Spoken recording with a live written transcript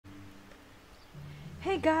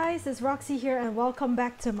Hey guys, it's Roxy here and welcome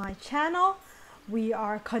back to my channel. We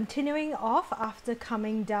are continuing off after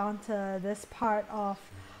coming down to this part of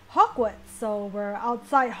Hogwarts. So we're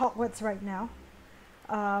outside Hogwarts right now.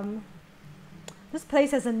 This place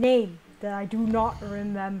has a name that I do not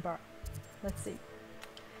remember. Let's see.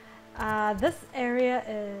 This area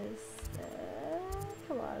is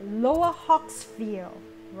Lower Hogsfield,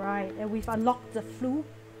 right? And we've unlocked the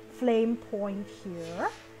flame point here.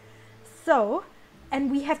 So, and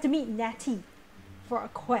we have to meet Natty for a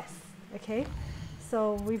quest, okay?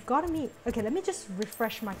 So we've got to meet... Okay, let me just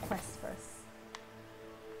refresh my quest first.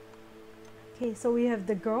 Okay, so we have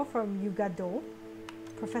the girl from Yugado,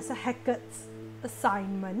 Professor Hecat's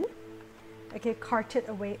assignment. Okay, carted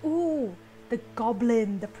away. Ooh, the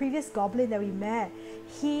goblin, the previous goblin that we met.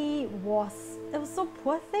 It was so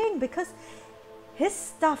poor thing because his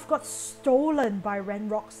stuff got stolen by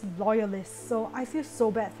Renrock's loyalists, so I feel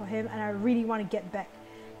so bad for him and I really want to get back,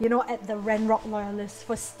 you know, at the Renrock loyalists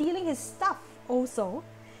for stealing his stuff. Also,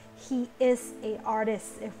 he is an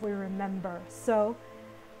artist if we remember, so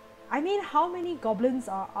I mean, how many goblins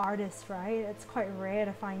are artists, right? It's quite rare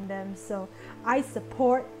to find them, so I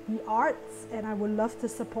support the arts and I would love to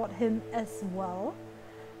support him as well.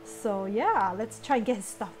 So yeah, let's try and get his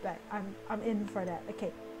stuff back. I'm in for that.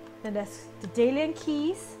 Okay. Then there's the Dalian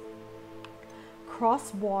keys,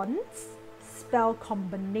 cross wands, spell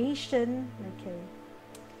combination. Okay,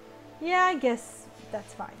 yeah, I guess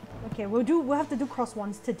that's fine. Okay, we'll have to do cross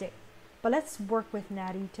wands today, but let's work with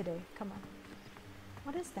Natty today. Come on.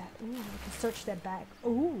 What is that? Ooh, I can search that bag.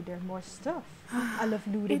 Ooh, there's more stuff. I love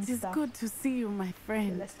looting stuff. It is good to see you, my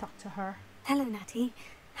friend. Okay, let's talk to her. Hello, Natty.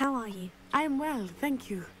 How are you? I am well,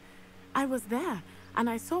 thank you. I was there. And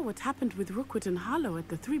I saw what happened with Rookwood and Harlow at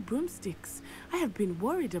the Three Broomsticks. I have been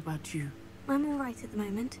worried about you. I'm all right at the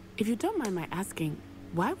moment. If you don't mind my asking,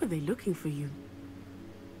 why were they looking for you?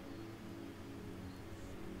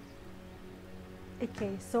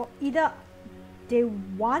 Okay, so either they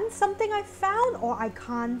want something I found or I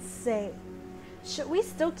can't say. Should we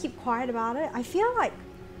still keep quiet about it? I feel like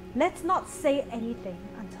let's not say anything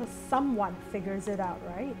until someone figures it out,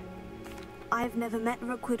 right? I've never met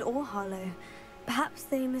Rookwood or Harlow. Perhaps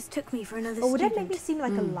they mistook me for another student. Would that make me seem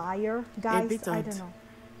like a liar, guys? A bit odd. I don't know.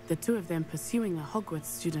 The two of them pursuing a Hogwarts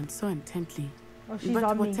student so intently. Oh, she's but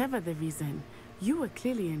on whatever the reason, you were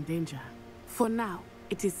clearly in danger. For now,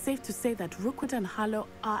 it is safe to say that Rookwood and Harlow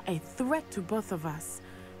are a threat to both of us,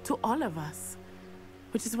 to all of us.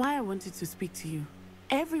 Which is why I wanted to speak to you.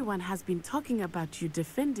 Everyone has been talking about you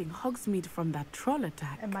defending Hogsmeade from that troll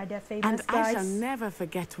attack. Am I that famous, and guys? I shall never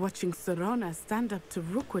forget watching Sorona stand up to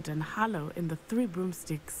Rookwood and Harlow in the Three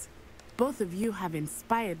Broomsticks. Both of you have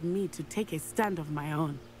inspired me to take a stand of my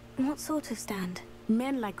own. What sort of stand?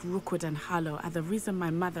 Men like Rookwood and Harlow are the reason my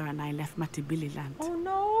mother and I left Matibili Land. Oh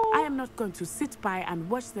no! I am not going to sit by and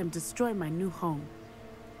watch them destroy my new home.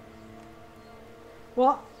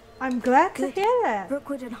 Well, I'm glad to hear that.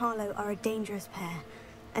 Rookwood and Harlow are a dangerous pair.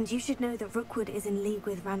 And you should know that Rookwood is in league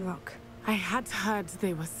with Ranrock. I had heard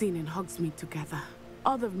they were seen in Hogsmeade together.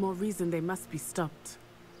 All the more reason they must be stopped.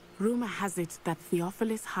 Rumor has it that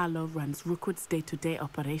Theophilus Harlow runs Rookwood's day-to-day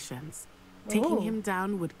operations. Taking him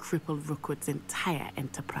down would cripple Rookwood's entire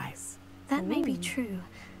enterprise. That may be true,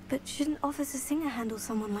 but shouldn't Officer Singer handle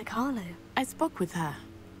someone like Harlow? I spoke with her.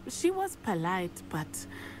 She was polite, but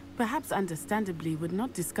perhaps understandably would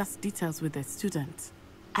not discuss details with a student.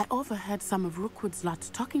 I overheard some of Rookwood's lot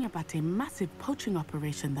talking about a massive poaching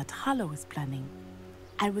operation that Harlow is planning.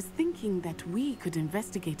 I was thinking that we could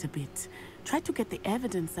investigate a bit, try to get the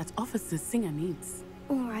evidence that Officer Singer needs.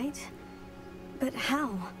 All right. But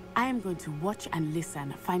how? I am going to watch and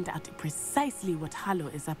listen, find out precisely what Harlow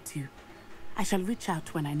is up to. I shall reach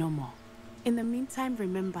out when I know more. In the meantime,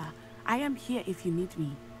 remember, I am here if you need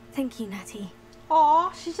me. Thank you, Natty.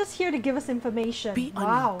 Aw, she's just here to give us information. Be on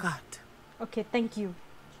your guard. Okay, thank you.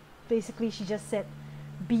 Basically, she just said,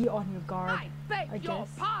 be on your guard, I beg your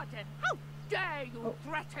pardon. How dare you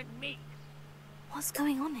threaten me? What's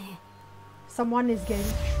going on here? Someone is getting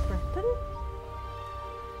threatened?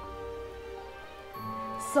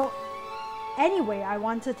 So, anyway, I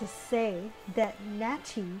wanted to say that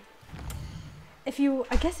Natty, I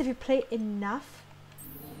guess if you play enough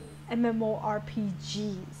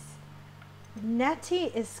MMORPGs,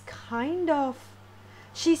 Natty is kind of...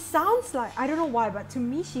 She sounds like, I don't know why, but to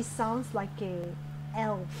me she sounds like a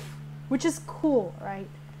elf, which is cool, right?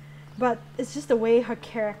 But it's just the way her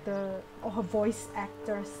character or her voice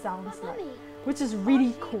actor sounds like, which is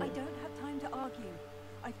really cool. I don't have time to argue.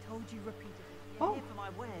 I've told you repeatedly. Oh. Here for my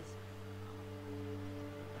wares.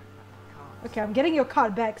 Okay, I'm getting your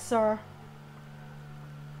card back, sir.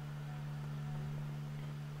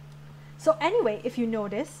 So anyway, if you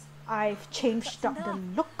notice, I've changed up That's the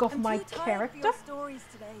enough. look of I'm my too tired for character. your stories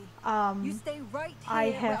today. You stay right here I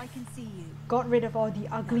where have I can see you. got rid of all the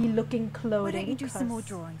ugly looking clothing. Why don't you do some more 'cause,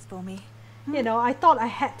 drawings for me? you know, I thought I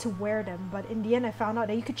had to wear them, but in the end I found out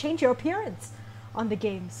that you could change your appearance on the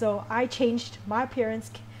game. So I changed my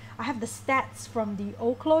appearance. I have the stats from the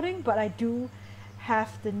old clothing, but I do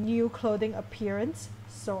have the new clothing appearance.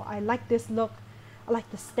 So I like this look. I like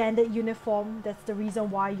the standard uniform. That's the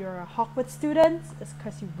reason why you're a Hogwarts student. It's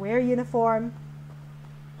because you wear uniform.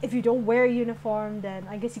 If you don't wear a uniform, then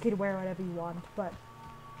I guess you could wear whatever you want, but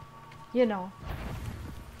you know.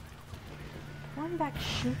 One back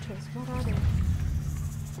shooters, what are they?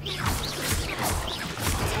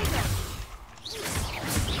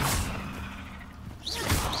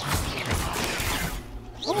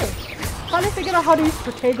 Oh, finally figured out how to use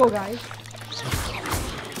Protego, guys.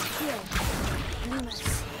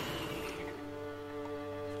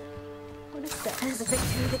 What is that? There's a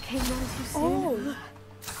victory that came none too soon. Oh!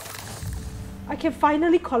 I can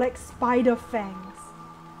finally collect spider fangs.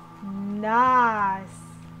 Nice!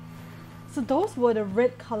 So those were the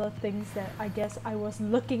red color things that I guess I was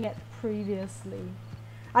looking at previously.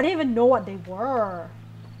 I didn't even know what they were.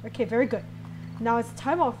 Okay, very good. Now it's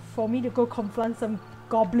time for me to go confront some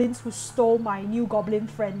goblins who stole my new goblin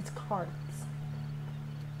friend's cards.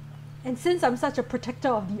 And since I'm such a protector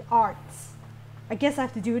of the arts, I guess I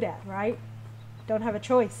have to do that, right? Don't have a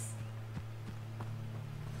choice.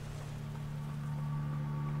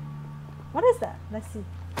 What is that? Let's see.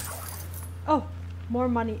 Oh, more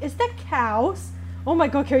money. Is that cows? Oh my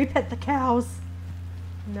god, can we pet the cows?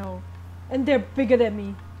 No. And they're bigger than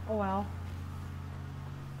me. Oh well.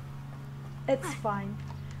 It's fine.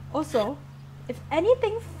 Also, if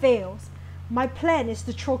anything fails, my plan is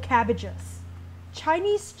to throw cabbages.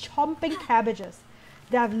 Chinese chomping cabbages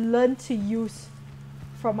that I've learned to use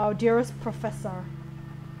from our dearest professor.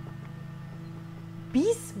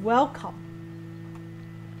 Beasts welcome.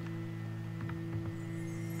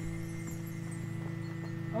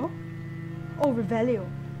 Oh, Revelio.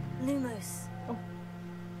 Lumos. Oh.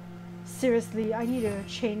 Seriously, I need to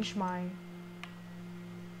change my...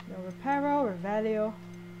 No, Reparo, Revelio.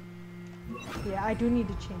 Yeah, I do need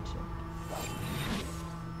to change it.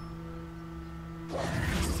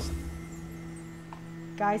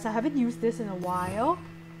 Guys, I haven't used this in a while,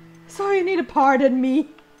 so you need to pardon me.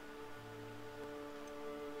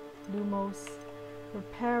 Lumos,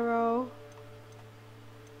 Reparo.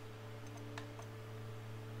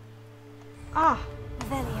 Ah!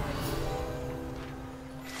 Revelio.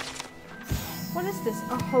 What is this?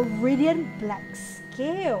 A Horidian black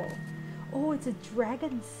scale. Oh, it's a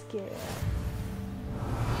dragon scale.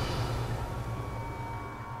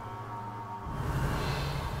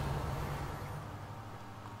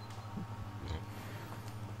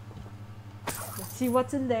 Let's see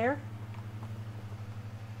what's in there.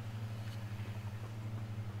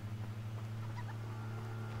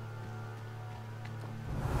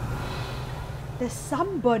 There's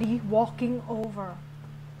somebody walking over.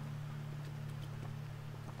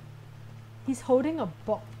 He's holding a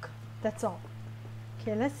book. That's all.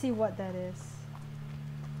 Okay, let's see what that is.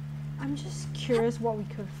 I'm just curious what we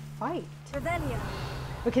could fight. Revelio.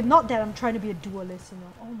 Okay, not that I'm trying to be a duelist, you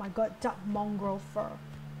know. Oh my god, dark mongrel fur.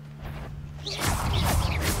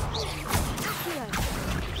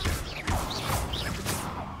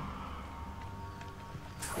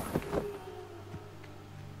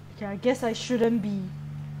 Okay, I guess I shouldn't be,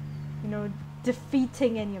 you know,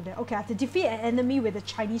 defeating any of them. Okay, I have to defeat an enemy with the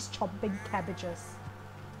Chinese chomping cabbages.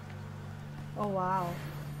 Oh wow.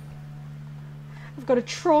 I've got to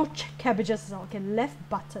throw cabbages as well. Okay, left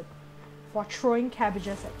button for throwing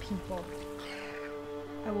cabbages at people.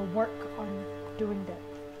 I will work on doing that.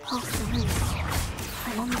 Half the room.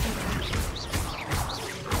 I'm on the way.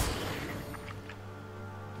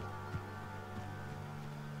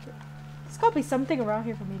 There's gotta be something around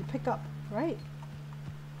here for me to pick up, right?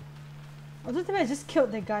 Although I just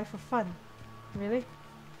killed that guy for fun. Really?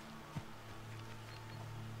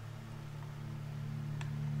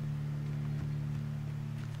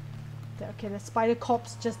 Okay, the spider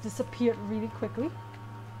corpse just disappeared really quickly.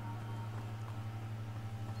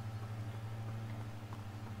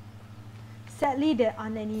 Sadly, there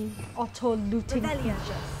aren't any auto looting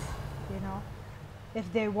features, you know.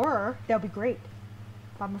 If there were, that would be great.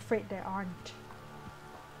 But I'm afraid there aren't.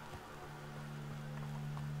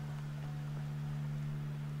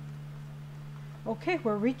 Okay,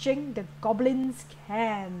 we're reaching the Goblins'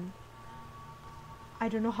 camp. I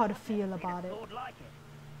don't know how to feel about it.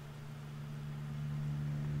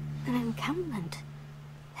 An encampment.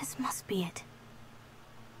 This must be it.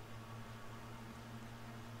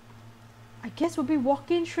 guess we'll be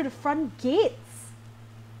walking through the front gates.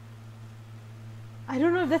 I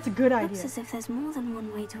don't know if that's a good idea. Looks as if there's more than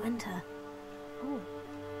one way to enter. Oh.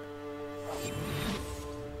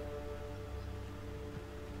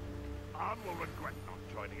 Arn will regret not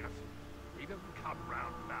joining us. If he doesn't come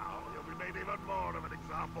round now, he'll be made even more of an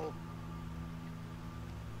example.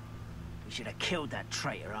 We should have killed that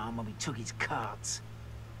traitor, Arn, when we took his cards.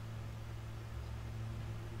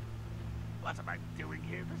 What am I doing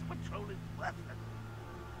here? This patrol is worthless.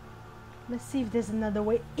 Let's see if there's another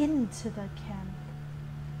way into the camp.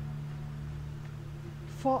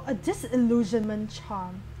 For a disillusionment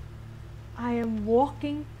charm, I am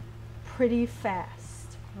walking pretty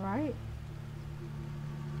fast, right?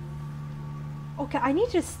 Okay, I need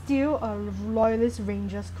to steal a Loyalist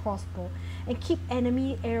Ranger's crossbow and keep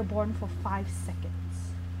enemy airborne for 5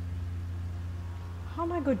 seconds. How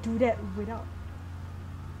am I going to do that without...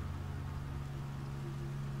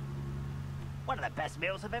 One of the best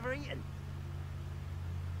meals I've ever eaten.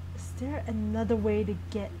 Is there another way to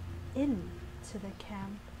get in to the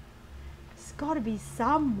camp? There's got to be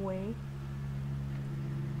some way.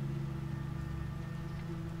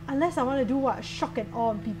 Unless I want to do what? Shock and awe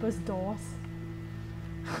on people's doors.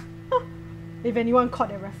 If anyone caught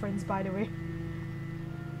that reference, by the way.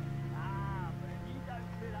 Ah, but if you don't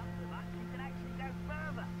fill up so much, you can actually go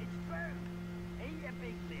further. It's true. Eat a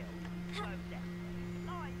big meal. Slow down.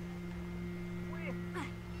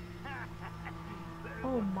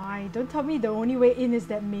 Oh my, don't tell me the only way in is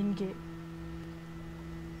that main gate.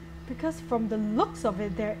 Because from the looks of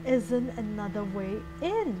it, there isn't another way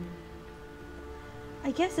in.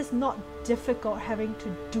 I guess it's not difficult having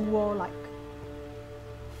to duel like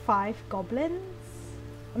 5 goblins.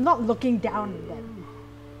 I'm not looking down at them.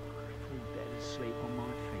 Fall dead asleep on my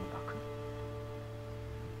feet, Buckham.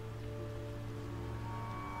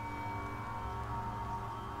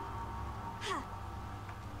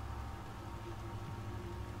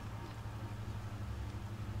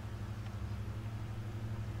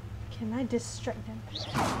 Can I distract them?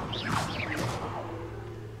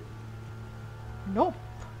 Nope.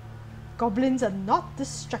 Goblins are not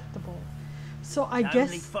distractable. So I guess...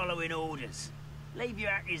 Only following orders. Leave your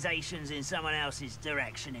accusations in someone else's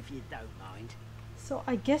direction if you don't mind. So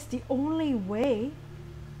I guess the only way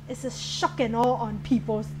is to shock and awe on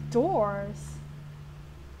people's doors.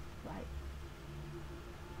 Right.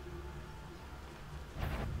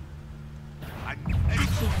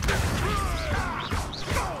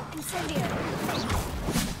 Incendio!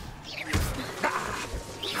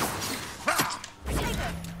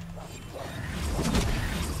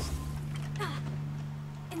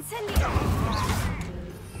 Incendio!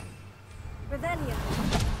 Revelio!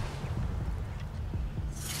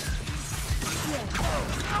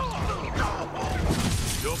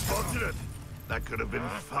 You're fortunate. That could have been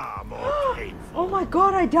far more painful. Oh my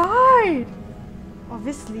god, I died!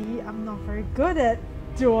 Obviously, I'm not very good at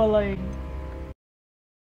dueling.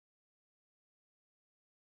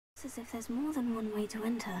 It's as if there's more than one way to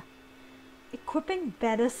enter. Equipping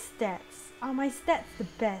better stats. Are my stats the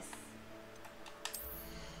best?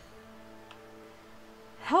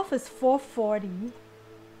 Health is 440.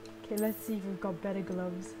 Okay, let's see if we've got better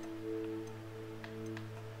gloves.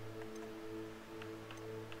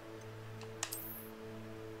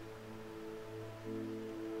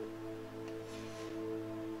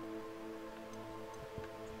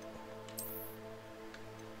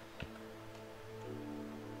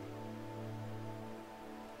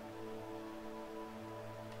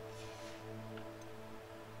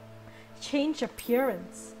 Change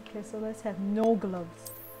appearance. Okay, so let's have no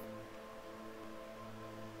gloves.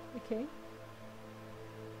 Okay.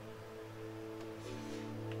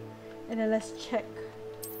 And then let's check.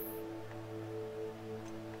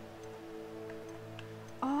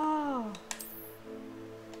 Oh.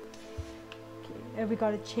 Okay, and we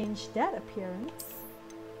gotta change that appearance.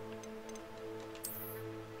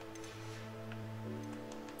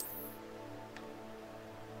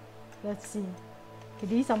 Let's see. Okay,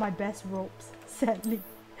 these are my best robes, sadly.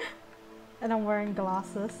 And I'm wearing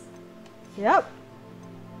glasses. Yep.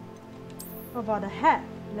 What about a hat?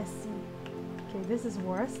 Let's see. Okay, this is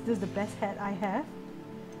worse. This is the best hat I have.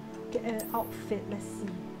 Okay, an outfit. Let's see.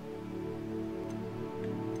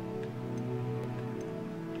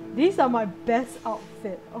 These are my best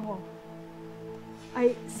outfit. Oh.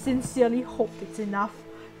 I sincerely hope it's enough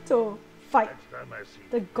to fight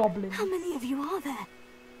the goblins. How many of you are there?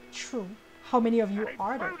 True. How many of you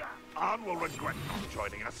are there? Arn will regret not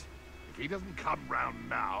joining us. If he doesn't come round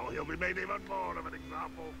now, he'll be made even more of an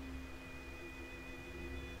example.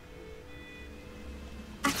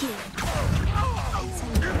 Accio.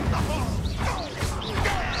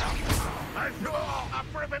 I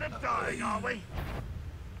aren't we?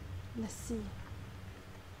 Let's see.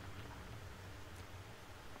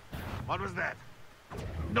 What was that?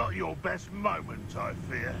 Not your best moment, I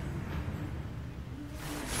fear.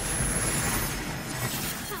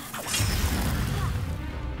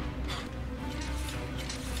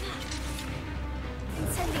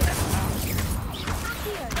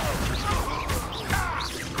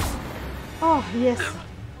 Oh, yes.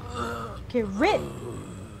 Okay, red.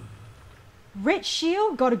 Red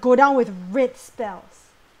shield, gotta go down with red spells.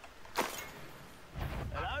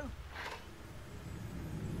 Hello?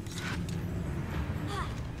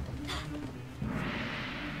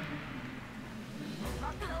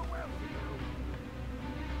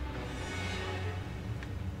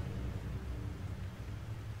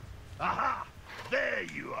 Aha! There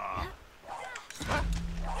you are.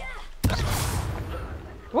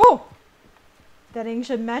 Whoa! That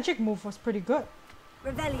ancient magic move was pretty good.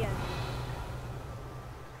 Revelio.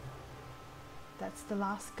 That's the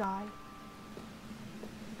last guy.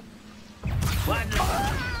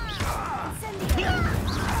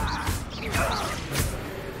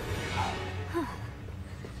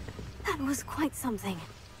 That was quite something.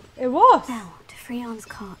 It was! Now, to Freon's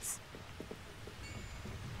carts.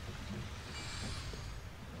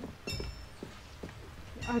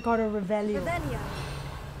 I got a Revelio Revelio.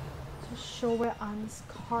 to show where Anne's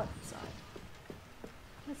carts are.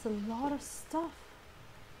 That's a lot of stuff.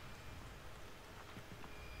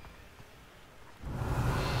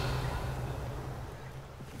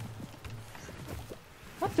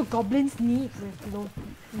 What do goblins need with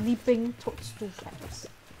leaping toadstool caps?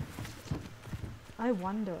 I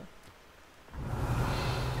wonder.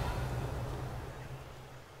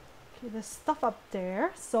 Okay, there's stuff up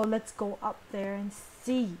there, so let's go up there and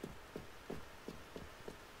see.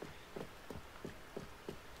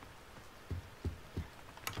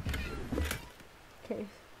 Okay.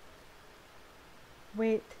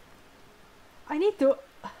 Wait. I need to...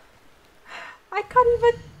 I can't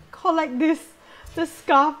even collect this. The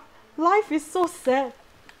scarf. Life is so sad.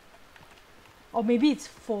 Or maybe it's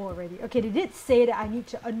 4 already. Okay, they did say that I need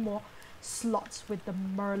to earn more slots with the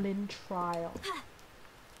Merlin trial.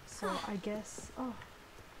 So I guess... Oh.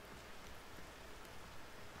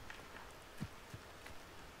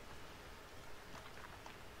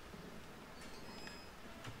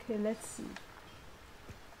 Okay, let's see.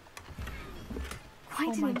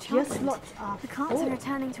 Quite an my gear enchantment. slots are The carts full. are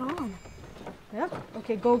returning to on. Yep.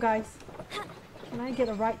 Okay, go guys. Can I get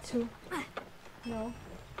a ride too? No.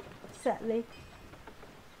 Sadly.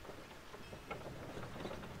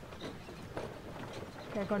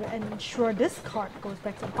 Okay, I gotta ensure this cart goes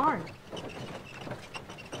back to the barn.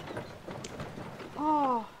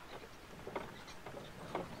 Oh.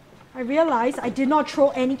 I realized I did not throw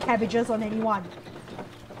any cabbages on anyone.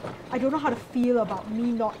 I don't know how to feel about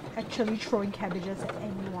me not actually throwing cabbages at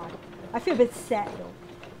anyone. I feel a bit sad though.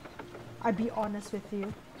 I'll be honest with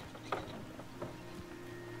you.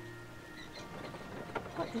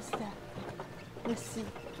 What is that? Let's see.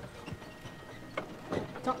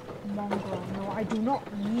 Duck mongrel. No, I do not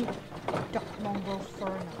need duck mongrel fur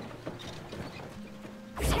now.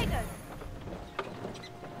 Potato.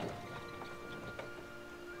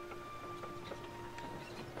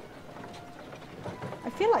 I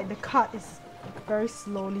feel like the cart is very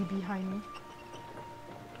slowly behind me.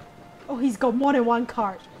 Oh, he's got more than one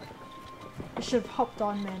cart. I should have hopped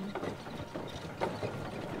on, man.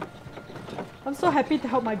 I'm so happy to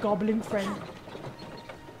help my goblin friend.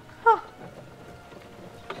 Huh.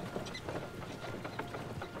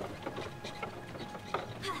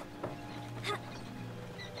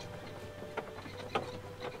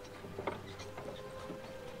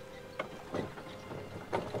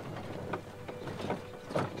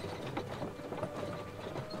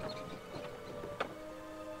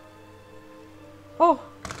 Oh,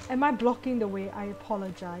 am I blocking the way? I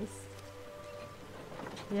apologize.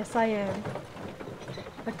 Yes, I am.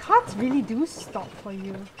 The carts really do stop for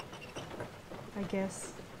you, I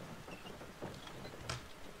guess.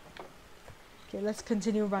 Okay, let's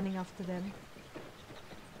continue running after them.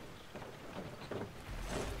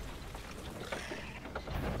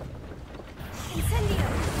 Incendio.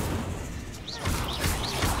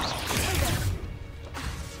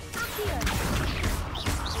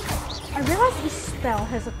 I realize each spell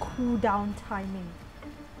has a cooldown timing.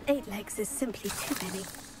 8 legs is simply too many.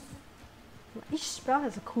 Each spell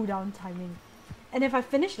has a cooldown timing. And if I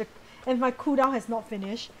finish the... if my cooldown has not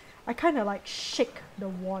finished, I kind of like shake the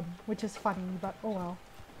wand, which is funny, but oh well.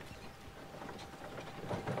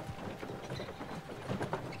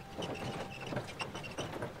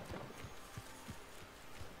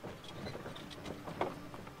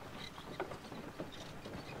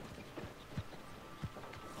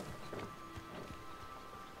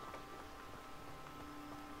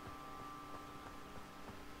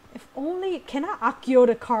 only... Can I Accio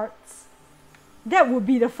the cards? That would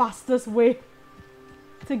be the fastest way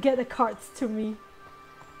to get the cards to me.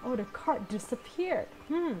 Oh, the card disappeared.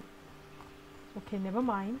 Okay, never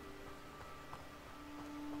mind.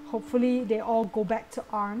 Hopefully they all go back to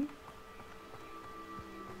Arn.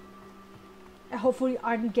 And hopefully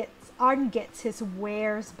Arn gets his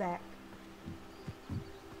wares back.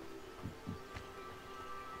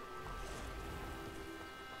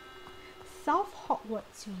 South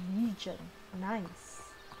Hogwarts region. Nice.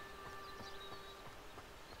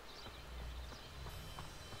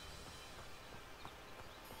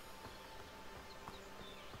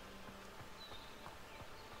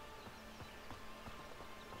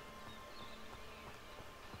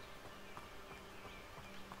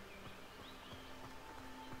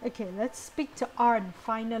 Okay, let's speak to Arn.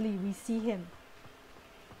 Finally, we see him.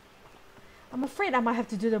 I'm afraid I might have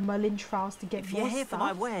to do the Merlin trials to get more stuff. If you're here for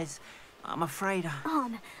my wares, I'm afraid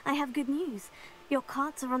Arn, I have good news. Your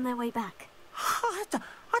carts are on their way back. I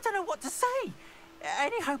don't know what to say.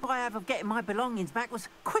 Any hope I have of getting my belongings back was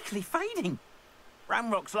quickly fading.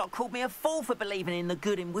 Ramrock's lot called me a fool for believing in the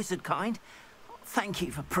good in wizard kind. Thank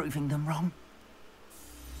you for proving them wrong.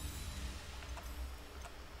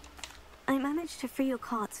 I managed to free your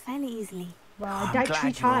carts fairly easily. Well, I died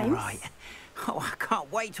 3 times. All right. Oh, I can't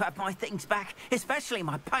wait to have my things back, especially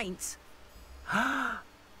my paints.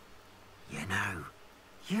 You know,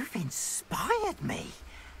 you've inspired me.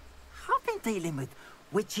 I've been dealing with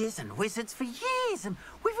witches and wizards for years, and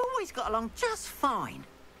we've always got along just fine.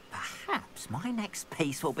 Perhaps my next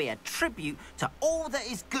piece will be a tribute to all that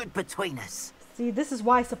is good between us. See, this is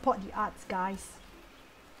why I support the arts, guys.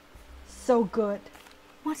 So good.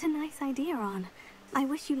 What a nice idea, Arn. I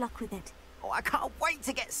wish you luck with it. Oh, I can't wait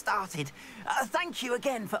to get started. Thank you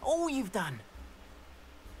again for all you've done.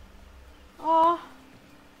 Oh,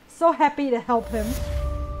 so happy to help him.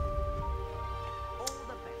 All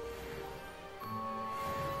the best.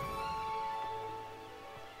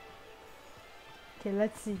 Okay,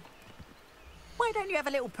 let's see. Why don't you have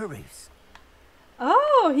a little peruse?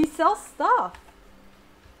 Oh, he sells stuff.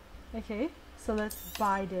 Okay, so let's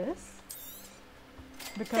buy this.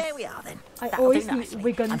 Because there we are then. I That'll always do need nicely,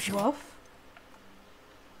 Wigan's I'm sure. Worth.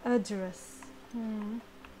 Address.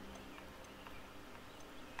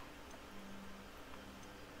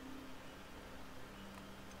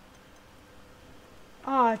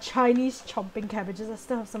 Ah, Chinese chomping cabbages. I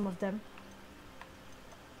still have some of them.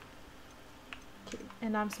 Okay,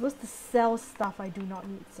 and I'm supposed to sell stuff I do not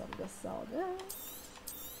need, so I'm gonna sell this.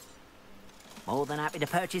 More than happy to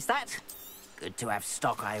purchase that. Good to have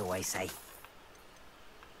stock, I always say.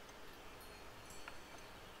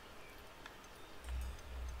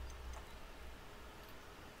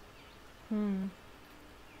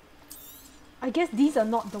 I guess these are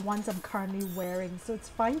not the ones I'm currently wearing, so it's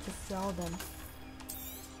fine to sell them.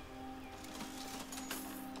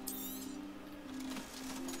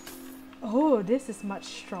 Oh, this is much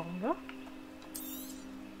stronger.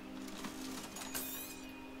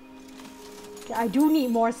 Okay, I do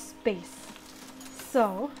need more space.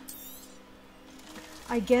 So,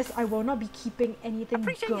 I guess I will not be keeping anything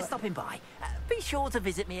Appreciate good. you stopping by. Be sure to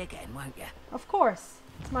visit me again, won't you? Of course.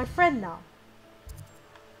 It's my friend now.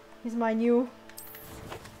 He's my new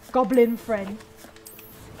goblin friend.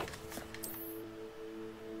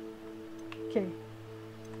 Okay.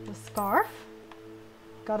 The scarf.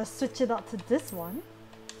 Gotta switch it out to this one.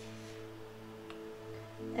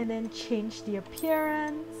 And then change the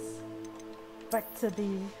appearance. Back to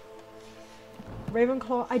the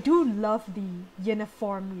Ravenclaw. I do love the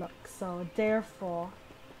uniform look, so therefore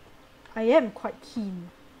I am quite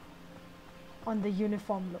keen on the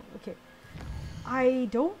uniform look. Okay. I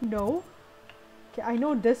don't know. Okay, I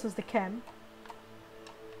know this was the camp.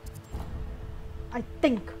 I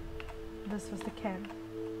think this was the camp.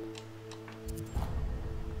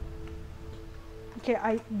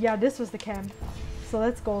 Okay, yeah, this was the camp. So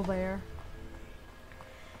let's go there.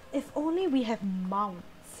 If only we have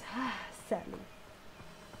mounts. Sadly.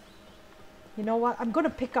 You know what? I'm gonna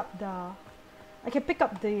pick up the... I can pick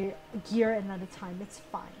up the gear another time. It's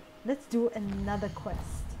fine. Let's do another quest.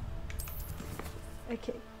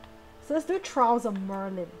 Okay. So let's do Trials of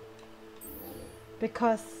Merlin.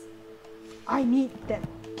 Because I need that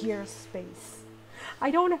gear space. I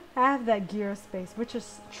don't have that gear space, which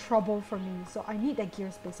is trouble for me. So I need that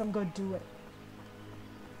gear space. So I'm gonna do it.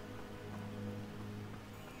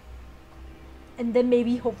 And then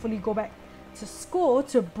maybe hopefully go back to school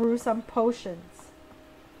to brew some potions.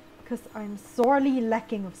 Because I'm sorely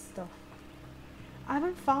lacking of stuff. I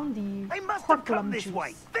haven't found the They must have come portculum this juice.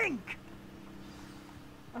 way. Think!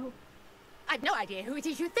 Oh, I've no idea who it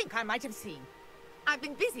is you think I might have seen. I've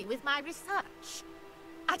been busy with my research.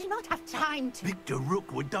 I do not have time to... Victor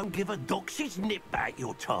Rookwood don't give a doxy's nip back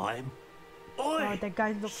your time. Oi! Oh, that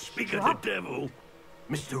guy looks Speak drunk. of the devil,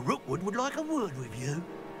 Mr. Rookwood would like a word with you.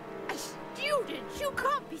 A student? You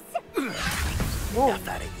can't be sick. Whoa. Enough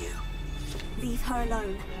out of you. Leave her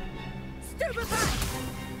alone. Stupefy!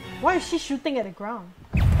 Why is she shooting at the ground?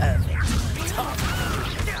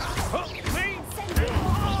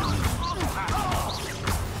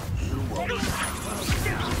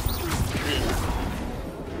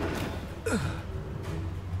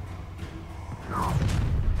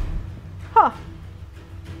 Huh.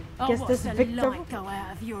 Guess this the Victor. light go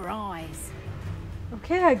out of your eyes?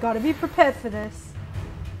 Okay, I gotta be prepared for this.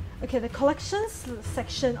 Okay, the collections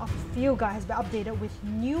section of the field guide has been updated with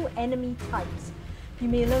new enemy types. You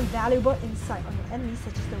may learn valuable insight on your enemies,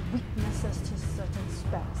 such as the weaknesses to certain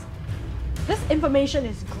spells. This information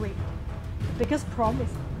is great. The biggest problem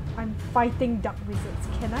is I'm fighting dark wizards.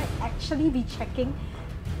 Can I actually be checking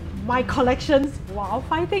my collections while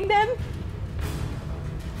fighting them?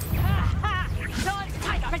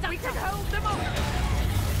 We can hold them up!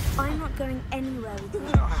 I'm not going anywhere with you.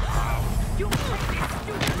 You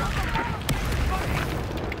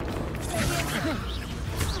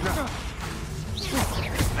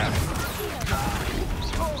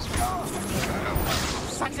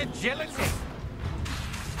Such agility!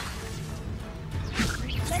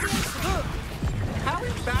 How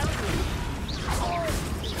embarrassing!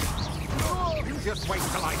 You just wait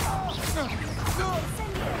till I...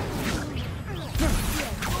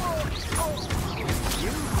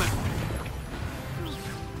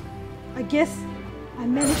 I guess I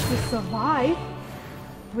managed to survive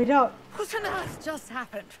without What on earth just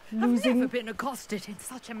happened? losing. I've never been accosted in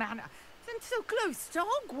such a manner. And so close to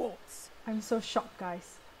Hogwarts. I'm so shocked,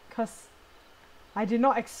 guys, because I did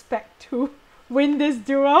not expect to win this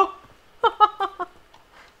duel.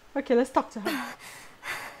 Okay, let's talk to her.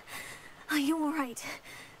 Are you alright?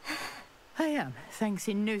 I am, thanks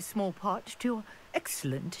in no small part to your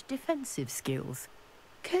excellent defensive skills.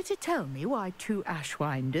 Care to tell me why 2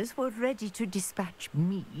 Ashwinders were ready to dispatch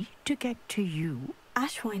me to get to you?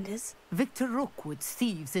 Ashwinders? Victor Rookwood's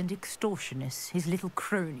thieves and extortionists, his little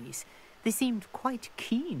cronies. They seemed quite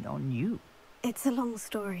keen on you. It's a long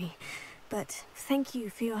story, but thank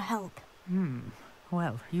you for your help.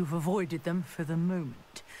 Well, you've avoided them for the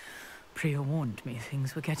moment. Priya warned me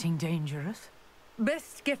things were getting dangerous.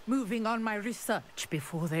 Best get moving on my research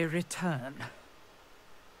before they return.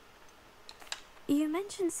 You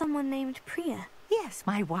mentioned someone named Priya. Yes,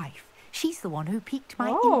 my wife. She's the one who piqued my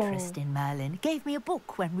interest in Merlin. Gave me a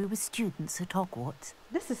book when we were students at Hogwarts.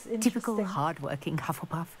 This is interesting. Typical hard-working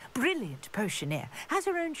Hufflepuff. Brilliant potioneer. Has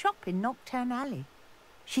her own shop in Nocturne Alley.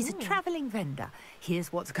 She's a travelling vendor.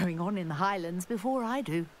 Hears what's going on in the Highlands before I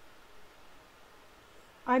do.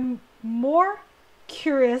 I'm more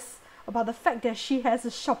curious about the fact that she has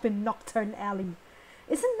a shop in Nocturne Alley.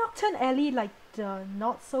 Isn't Nocturne Alley like the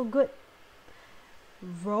not so good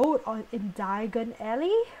road in Diagon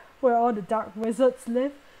Alley where all the dark wizards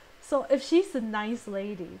live? So if she's a nice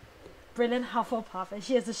lady, brilliant Hufflepuff, and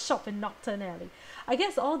she has a shop in Nocturne Alley, I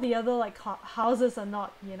guess all the other like houses are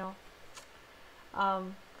not, you know,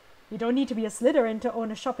 you don't need to be a Slytherin to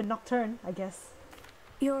own a shop in Nocturne, I guess.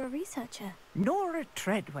 You're a researcher. Nora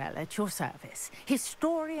Treadwell at your service.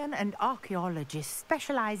 Historian and archaeologist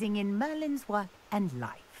specialising in Merlin's work and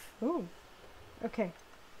life. Oh, okay.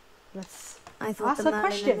 Let's I thought ask the a Merlin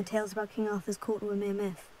question. and the tales about King Arthur's court were mere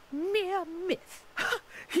myth. Mere myth.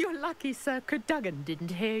 You're lucky Sir Cadogan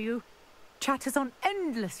didn't hear you. Chatters on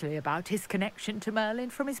endlessly about his connection to Merlin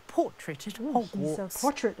from his portrait at Hogwarts. He's a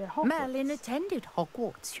portrait at Hogwarts. Merlin attended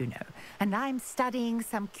Hogwarts, you know, and I'm studying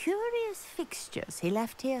some curious fixtures he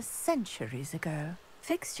left here centuries ago.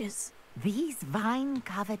 Fixtures? These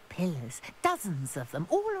vine-covered pillars, dozens of them,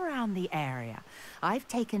 all around the area. I've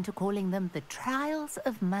taken to calling them the Trials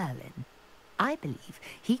of Merlin. I believe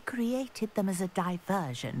he created them as a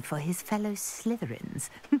diversion for his fellow Slytherins.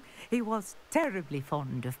 He was terribly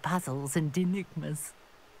fond of puzzles and enigmas.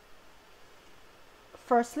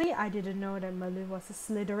 Firstly, I didn't know that Merlin was a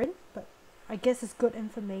Slytherin, but I guess it's good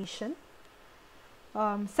information.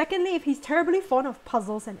 Secondly, if he's terribly fond of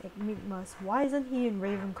puzzles and enigmas, why isn't he in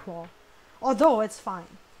Ravenclaw? Although it's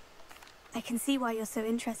fine. I can see why you're so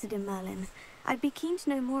interested in Merlin. I'd be keen to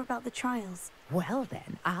know more about the trials. Well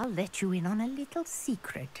then, I'll let you in on a little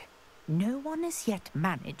secret. No one has yet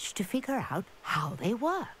managed to figure out how they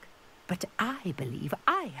work. But I believe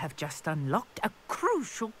I have just unlocked a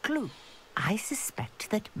crucial clue. I suspect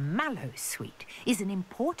that Mallowsweet is an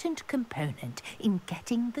important component in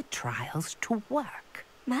getting the trials to work.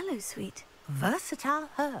 Mallowsweet? Versatile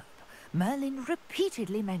herb, Merlin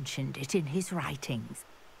repeatedly mentioned it in his writings.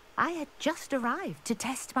 I had just arrived to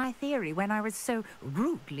test my theory when I was so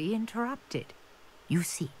rudely interrupted. You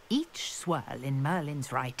see, each swirl in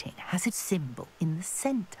Merlin's writing has a symbol in the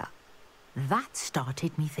center. That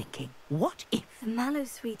started me thinking, what if... The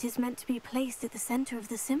Mallowsweet is meant to be placed at the center of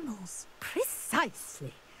the symbols.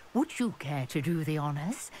 Precisely. Would you care to do the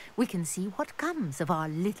honors? We can see what comes of our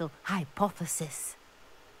little hypothesis.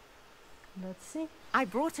 Let's see. I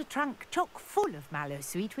brought a trunk chock full of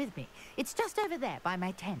Mallowsweet with me. It's just over there by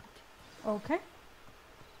my tent. Okay.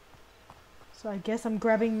 So I guess I'm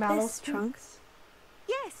grabbing Mallowsweet. This trunks?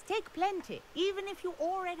 Yes, take plenty, even if you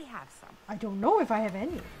already have some. I don't know if I have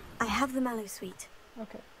any. I have the Mallowsweet.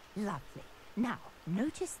 Okay. Lovely. Now,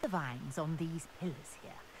 notice the vines on these pillars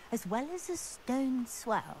here, as well as a stone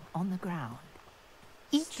swell on the ground.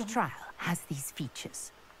 Each trial has these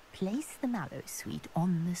features. Place the Mallowsweet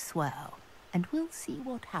on the swell, and we'll see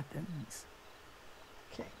what happens.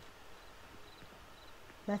 Okay.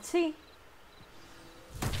 Let's see.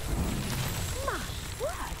 My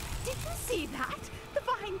word! Did you see that? The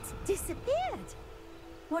vines disappeared.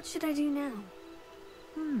 What should I do now?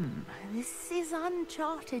 This is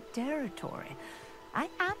uncharted territory. I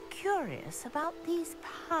am curious about these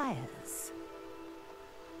pyres.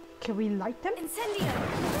 Can we light them? Incendio!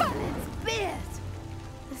 Merlin's beard!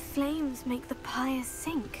 The flames make the pyres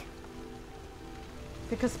sink.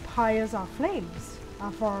 Because pyres are flames,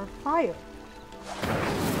 are for fire.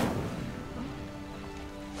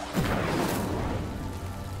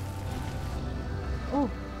 Oh,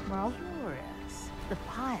 well. Curious. The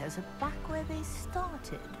pyres are back where they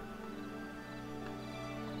started.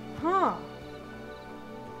 Huh.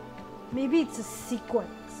 Maybe it's a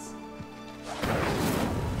sequence.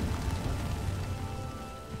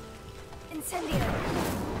 Incendio!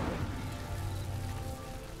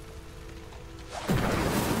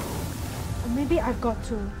 Or maybe I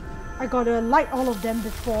gotta light all of them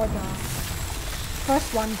before the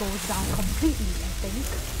first one goes down completely, I think.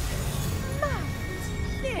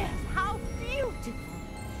 Yes, how beautiful!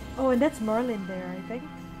 Oh, and that's Merlin there, I think.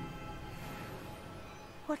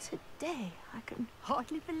 What a day. I can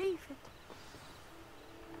hardly believe it.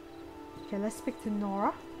 Okay, let's speak to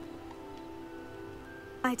Nora.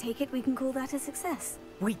 I take it we can call that a success.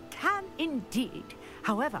 We can indeed.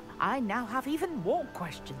 However, I now have even more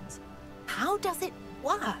questions. How does it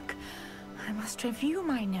work? I must review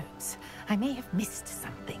my notes. I may have missed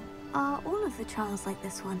something. Are all of the trials like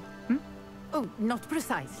this one? Oh, not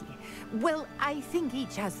precisely. Well, I think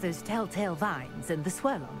each has those telltale vines and the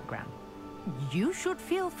swirl on the ground. You should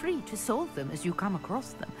feel free to solve them as you come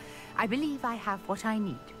across them. I believe I have what I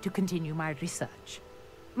need to continue my research.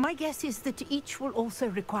 My guess is that each will also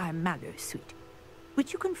require Mallowsweet,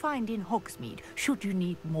 which you can find in Hogsmeade should you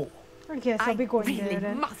need more. Okay, so I'll be going really there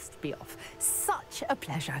then. must be off. Such a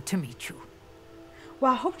pleasure to meet you.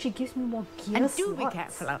 Well, I hope she gives me more gear And do be slots.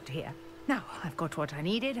 careful out here. Now, I've got what I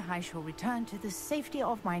needed. I shall return to the safety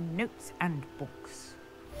of my notes and books.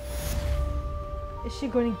 Is she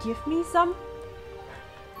going to give me some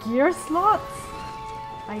gear slots?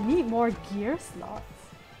 I need more gear slots.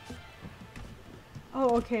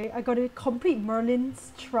 Oh, okay. I got to complete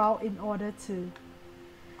Merlin's trial in order to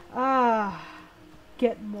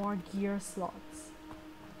get more gear slots.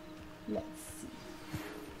 Let's see.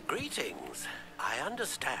 Greetings. I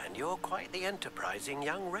understand you're quite the enterprising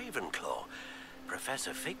young Ravenclaw.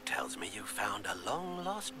 Professor Fig tells me you found a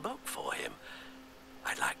long-lost book for him.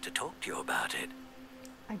 I'd like to talk to you about it.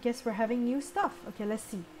 I guess we're having new stuff. Okay, let's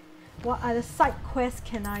see. What other side quests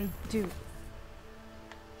can I do?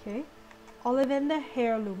 Okay. Ollivander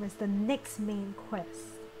Heirloom is the next main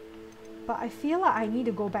quest. But I feel like I need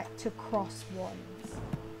to go back to Crosswands.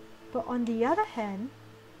 But on the other hand,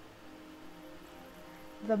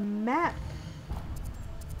 the map...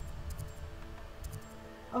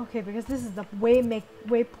 Okay, because this is the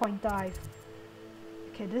waypoint dive.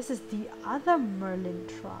 Okay, this is the other Merlin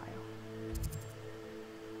trial.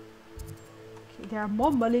 Okay, there are more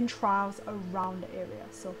Merlin trials around the area,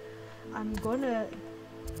 so I'm gonna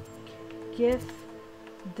give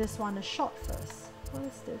this one a shot first. What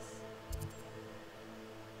is this?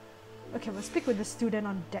 Okay, we'll speak with the student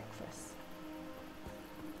on deck first.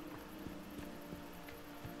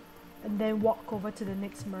 And then walk over to the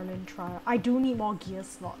next Merlin trial. I do need more gear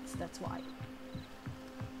slots, that's why. Need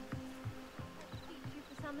you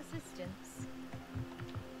for some assistance?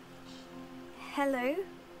 Hello?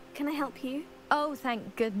 Can I help you? Oh,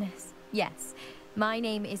 thank goodness. Yes. My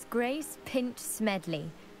name is Grace Pinch Smedley.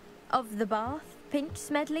 Of the Bath Pinch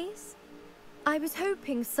Smedleys. I was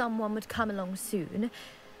hoping someone would come along soon.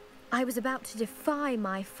 I was about to defy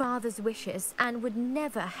my father's wishes and would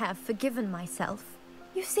never have forgiven myself.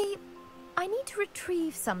 You see, I need to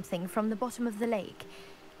retrieve something from the bottom of the lake.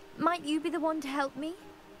 Might you be the one to help me?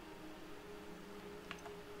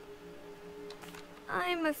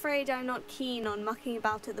 I'm afraid I'm not keen on mucking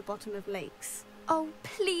about at the bottom of lakes. Oh,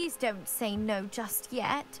 please don't say no just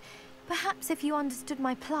yet. Perhaps if you understood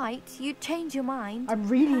my plight, you'd change your mind. I'm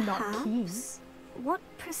really not keen. What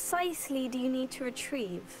precisely do you need to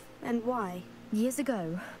retrieve, and why? Years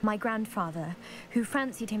ago, my grandfather, who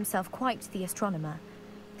fancied himself quite the astronomer,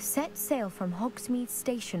 set sail from Hogsmeade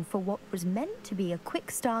Station for what was meant to be a quick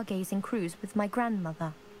stargazing cruise with my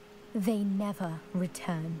grandmother. They never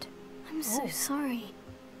returned. I'm so sorry.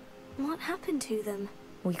 What happened to them?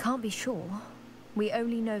 We can't be sure. We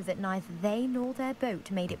only know that neither they nor their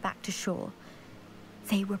boat made it back to shore.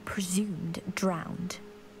 They were presumed drowned.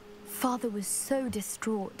 Father was so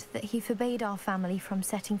distraught that he forbade our family from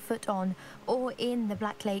setting foot on or in the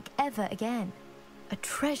Black Lake ever again. A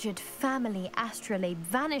treasured family astrolabe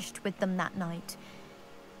vanished with them that night.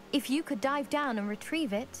 If you could dive down and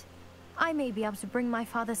retrieve it, I may be able to bring my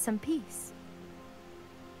father some peace.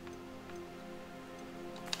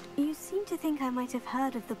 You seem to think I might have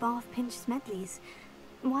heard of the Bath Pinch Smedleys.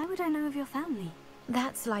 Why would I know of your family?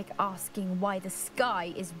 That's like asking why the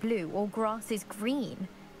sky is blue or grass is green.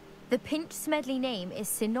 The Pinch Smedley name is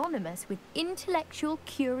synonymous with intellectual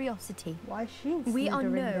curiosity. Why is she We are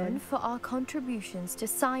slithering known then? for our contributions to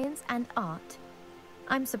science and art.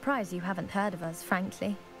 I'm surprised you haven't heard of us,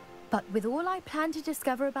 frankly. But with all I plan to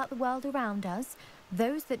discover about the world around us,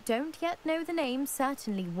 those that don't yet know the name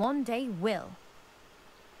certainly one day will.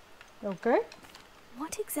 Okay.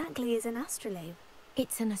 What exactly is an astrolabe?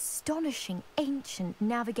 It's an astonishing ancient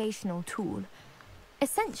navigational tool.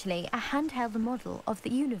 Essentially a handheld model of the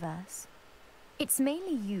universe. It's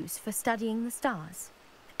mainly used for studying the stars,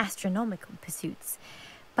 astronomical pursuits,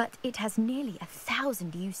 but it has nearly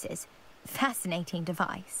 1,000 uses. Fascinating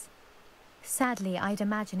device. Sadly, I'd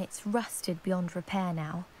imagine it's rusted beyond repair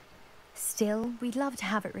now. Still, we'd love to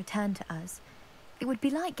have it returned to us. It would be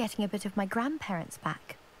like getting a bit of my grandparents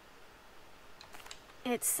back.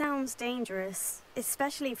 It sounds dangerous,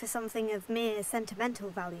 especially for something of mere sentimental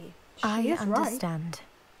value. I is right. understand.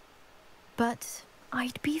 But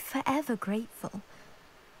I'd be forever grateful.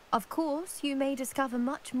 Of course, you may discover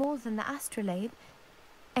much more than the astrolabe.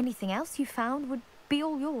 Anything else you found would be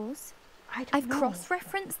all yours. I've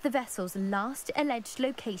cross-referenced the vessel's last alleged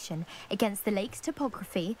location against the lake's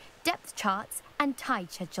topography, depth charts, and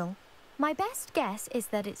tide schedule. My best guess is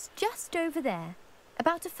that it's just over there,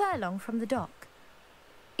 about a furlong from the dock.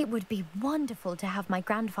 It would be wonderful to have my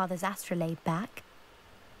grandfather's astrolabe back.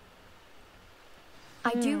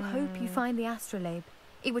 I do hope you find the astrolabe.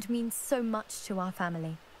 It would mean so much to our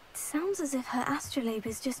family. It sounds as if her astrolabe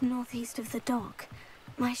is just northeast of the dock.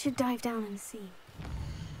 I should dive down and see.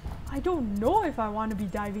 I don't know if I want to be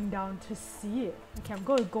diving down to see it. Okay, I'm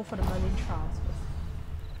going to go for the Merlin trials first.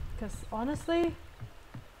 Because honestly,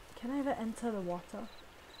 can I ever enter the water?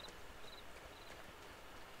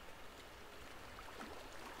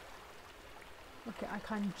 Okay, I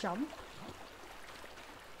can't jump.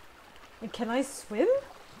 And can I swim?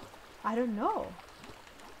 I don't know.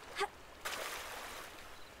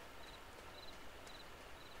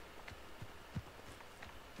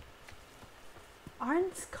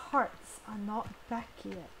 Arn's carts are not back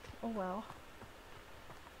yet. Oh well.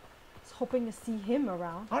 I was hoping to see him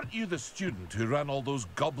around. Aren't you the student who ran all those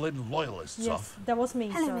goblin loyalists Yes, off? that was me,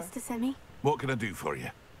 Hello, sir. Mr. Semi. What can I do for you?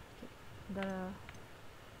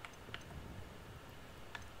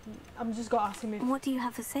 I'm just gonna ask him if What do you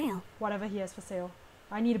have for sale? whatever he has for sale.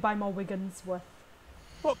 I need to buy more Wiggins worth.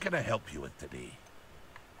 What can I help you with today?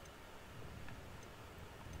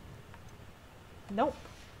 Nope.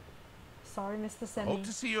 Sorry, Mr. Semi. Hope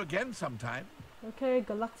to see you again sometime. Okay,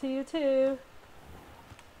 good luck to you too.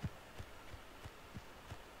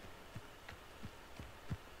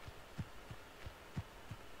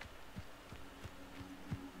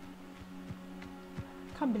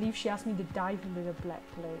 Can't believe she asked me to dive into the Black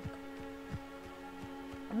Lake.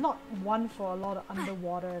 I'm not one for a lot of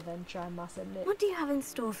underwater adventure, I must admit. What do you have in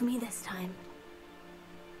store for me this time?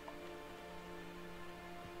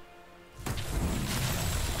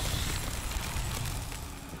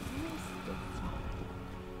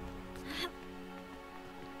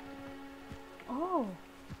 Oh,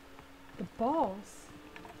 the balls.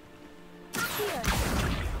 Here.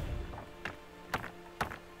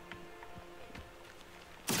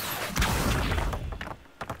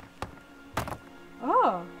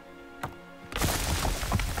 Oh.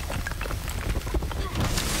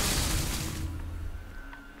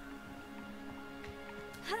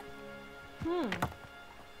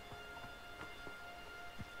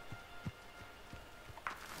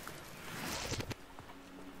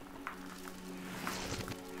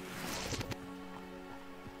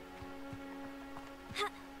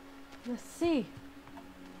 Let's see.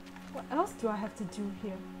 What else do I have to do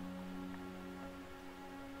here?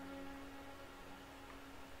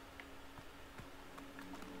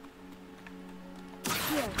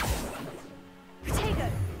 Here. Potato.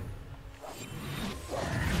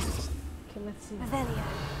 Okay, let's see. Revelio.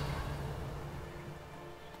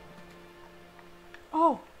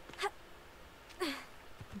 Oh!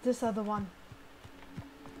 This other one.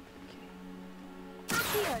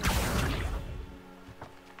 Here.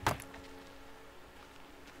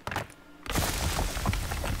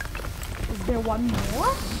 Is there one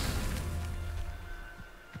more?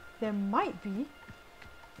 There might be.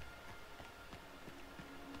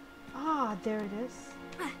 Ah, there it is.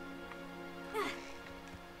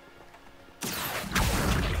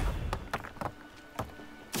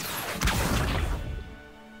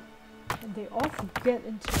 And they all get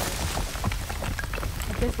into it.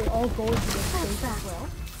 I guess they all go into the space as well.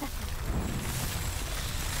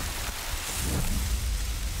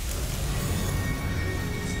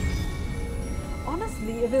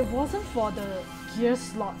 Honestly, if it wasn't for the gear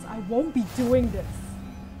slots, I won't be doing this.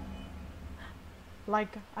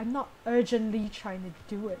 Like, I'm not urgently trying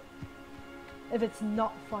to do it. If it's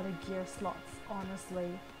not for the gear slots,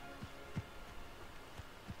 honestly.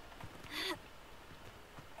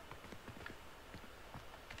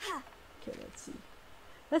 Okay, let's see.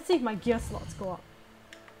 Let's see if my gear slots go up.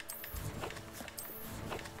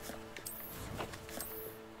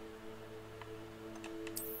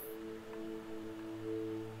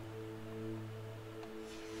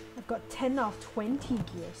 I've got 10 out of 20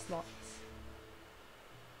 gear slots.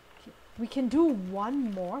 Okay. We can do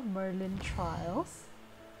one more Merlin trials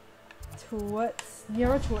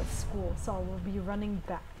nearer towards school, so I will be running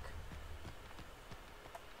back.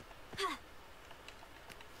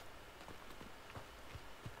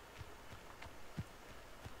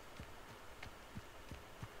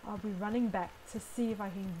 I'll be running back to see if I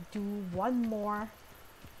can do one more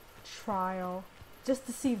trial just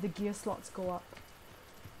to see if the gear slots go up.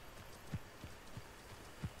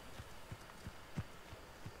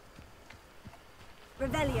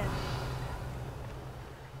 Revelio.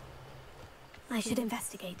 I should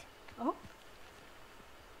investigate. Oh?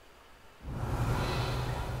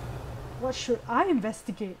 What should I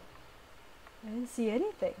investigate? I didn't see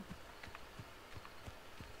anything.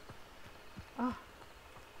 Ah.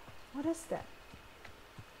 What is that?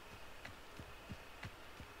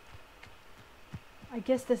 I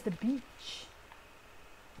guess that's the beach.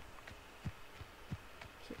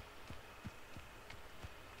 Okay.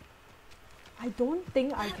 I don't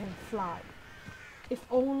think I can fly. If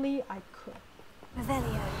only I could.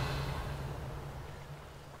 Revelio.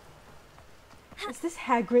 Is this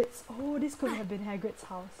Hagrid's? Oh, this could have been Hagrid's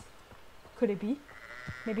house. Could it be?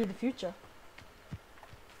 Maybe in the future.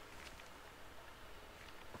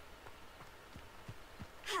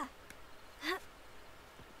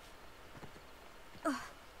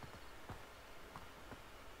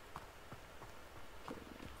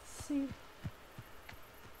 See.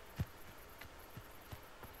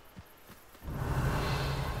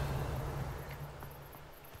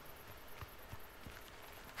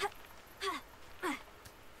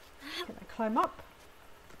 Can I climb up?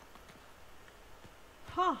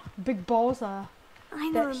 Huh, big balls are I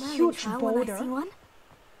know that a Merlin huge trial when I boulder see one.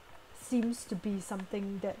 seems to be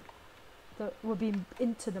something that will be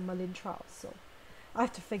into the Merlin trials, so I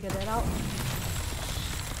have to figure that out.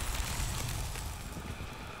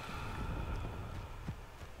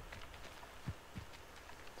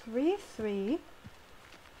 Three, three.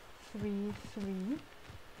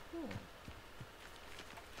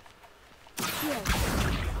 Here.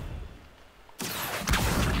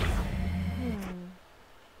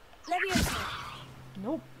 Leviosa.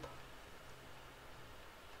 Nope.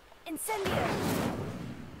 Incendio.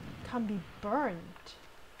 Can't be burned.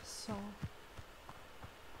 So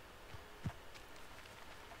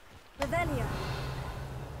Revelio.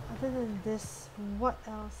 other than this, what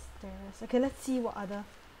else there is? Okay, let's see what other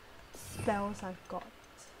spells I've got.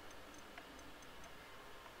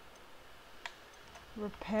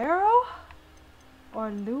 Reparo? Or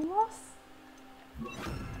Lumos?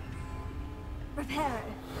 Reparo.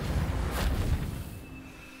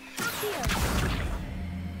 Here.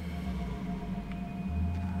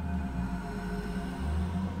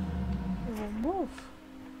 It will move.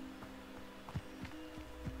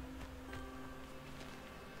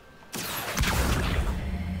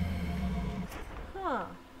 Huh.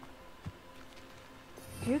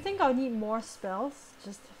 Do you think I'll need more spells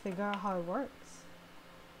just to figure out how it works?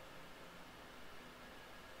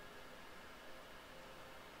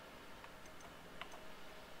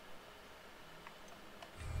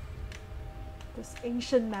 This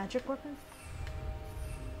ancient magic weapon.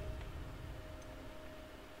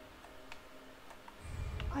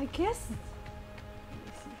 I guess.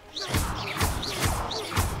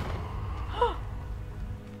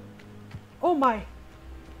 Oh my!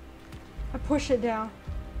 I push it down.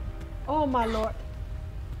 Oh my lord.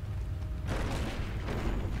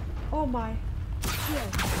 Oh my.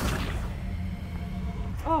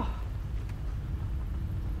 Oh.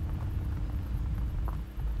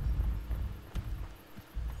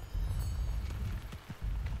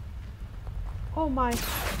 Oh my. These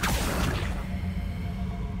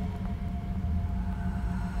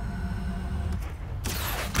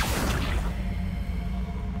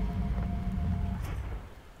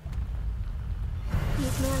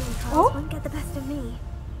Merlin trials won't get the best of me.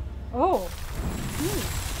 Oh.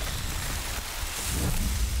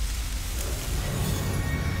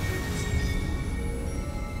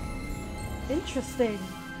 Interesting.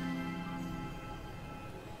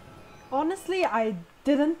 Honestly, I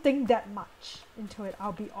didn't think that much into it,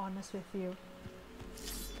 I'll be honest with you.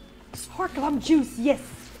 Horklum juice, yes!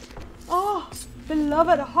 Oh,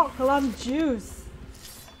 beloved Horklum juice!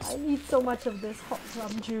 I need so much of this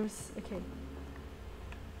Horklum juice. Okay.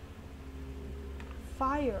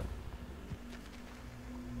 Fire.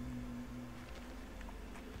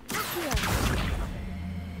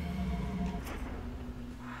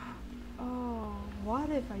 Oh, what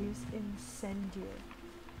if I use Incendio?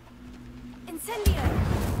 Incendio!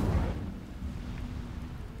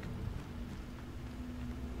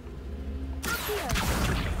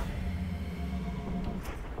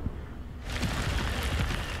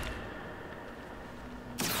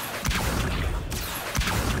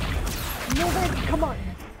 Move it, come on!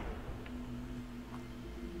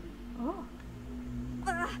 Oh.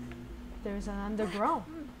 There's an underground.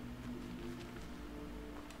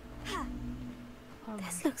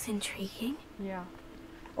 This looks intriguing. Yeah.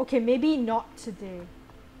 Okay, maybe not today.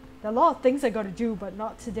 There are a lot of things I gotta do, but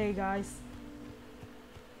not today, guys.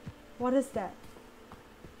 What is that?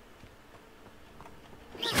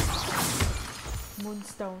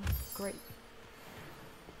 Moonstone. Great.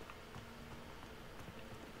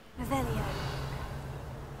 Revelio.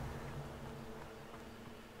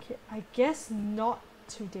 Okay, I guess not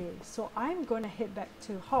today. So I'm gonna head back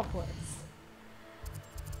to Hogwarts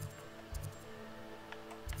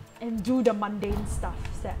and do the mundane stuff,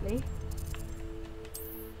 sadly.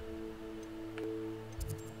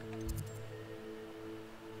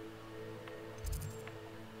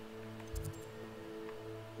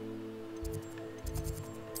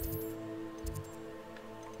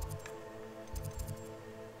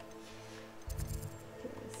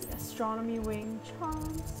 Astronomy wing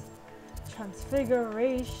charms.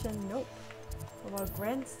 Transfiguration, nope. What about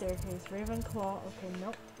Grand Staircase? Ravenclaw, okay,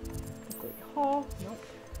 nope. The Great Hall, nope.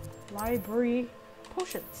 Library,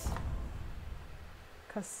 potions.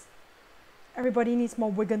 Because everybody needs more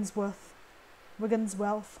Wigginswealth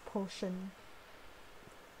potion.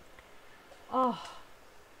 Oh.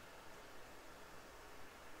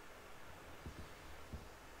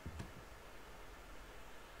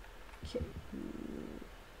 Okay.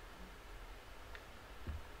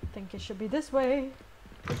 I think it should be this way.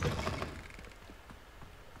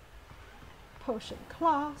 Potion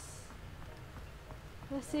class.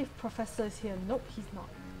 Let's see if Professor is here. Nope, he's not.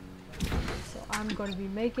 So I'm going to be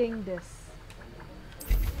making this.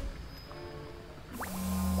 It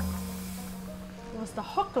was the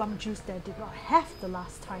Horklum juice that I did not have the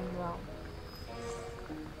last time round.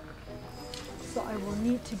 So I will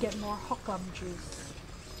need to get more Horklum juice.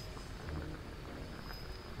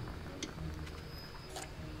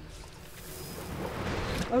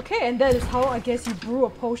 Okay, and that is how I guess you brew a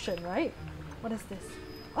potion, right? What is this?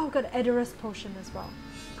 Oh, I've got Edorus potion as well.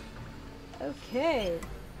 Okay.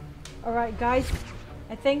 Alright guys,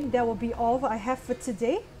 I think that will be all I have for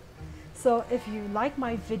today. So if you like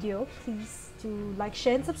my video, please do like,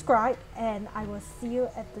 share and subscribe, and I will see you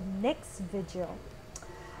at the next video.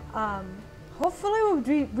 Hopefully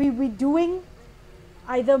we'll be doing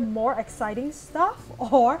either more exciting stuff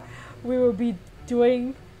or we will be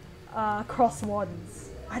doing crosswords.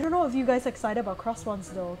 I don't know if you guys are excited about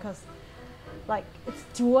crosswords though, because like it's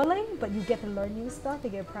dueling, but you get to learn new stuff, you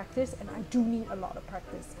get practice, and I do need a lot of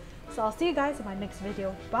practice. So I'll see you guys in my next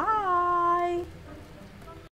video. Bye!